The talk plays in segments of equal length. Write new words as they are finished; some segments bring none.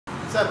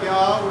What's up,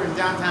 y'all? We're in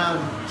downtown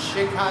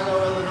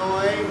Chicago,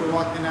 Illinois. We're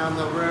walking down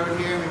the road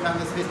here and we found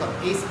this place called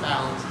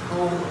Eastbound,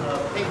 home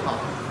of ping pong.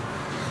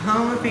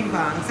 Home of ping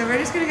pong. So we're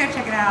just gonna go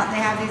check it out.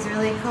 They have these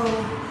really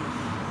cool.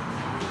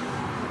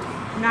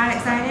 Not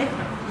excited?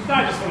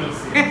 I just wanted to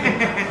see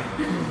it.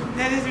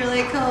 That is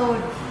really cool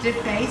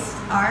defaced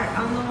art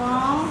on the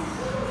wall.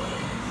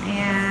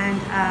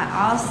 And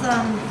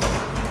awesome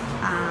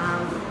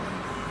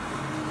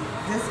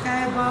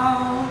disco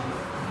ball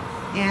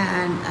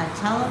and a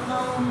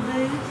telephone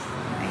booth.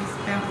 Nice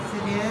bounce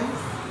it is.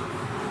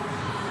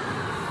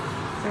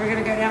 So we're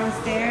gonna go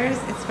downstairs.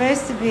 It's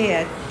supposed to be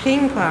a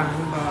ping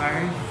pong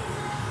bar.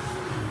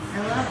 I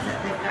love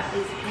that they've got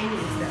these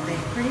paintings that they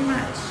pretty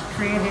much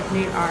created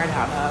new art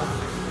out of.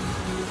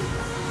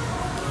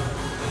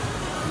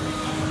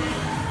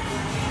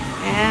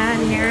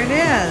 And here it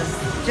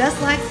is,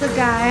 just like the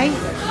guy.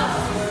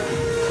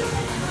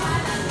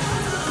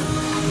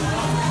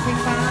 Ping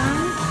pong.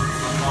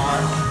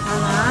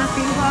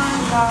 Ping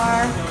pong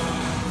bar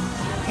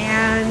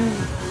and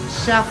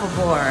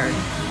shuffleboard.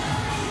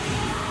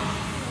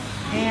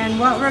 And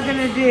what we're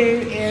gonna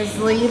do is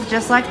leave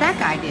just like that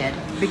guy did,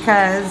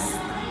 because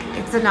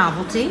it's a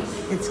novelty.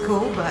 It's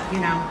cool, but you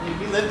know. If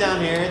you live down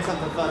here, it's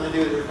something fun to do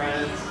with your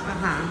friends.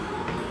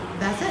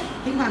 That's it.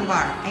 Ping pong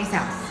bar, Ace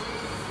House.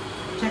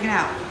 Check it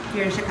out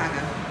here in Chicago.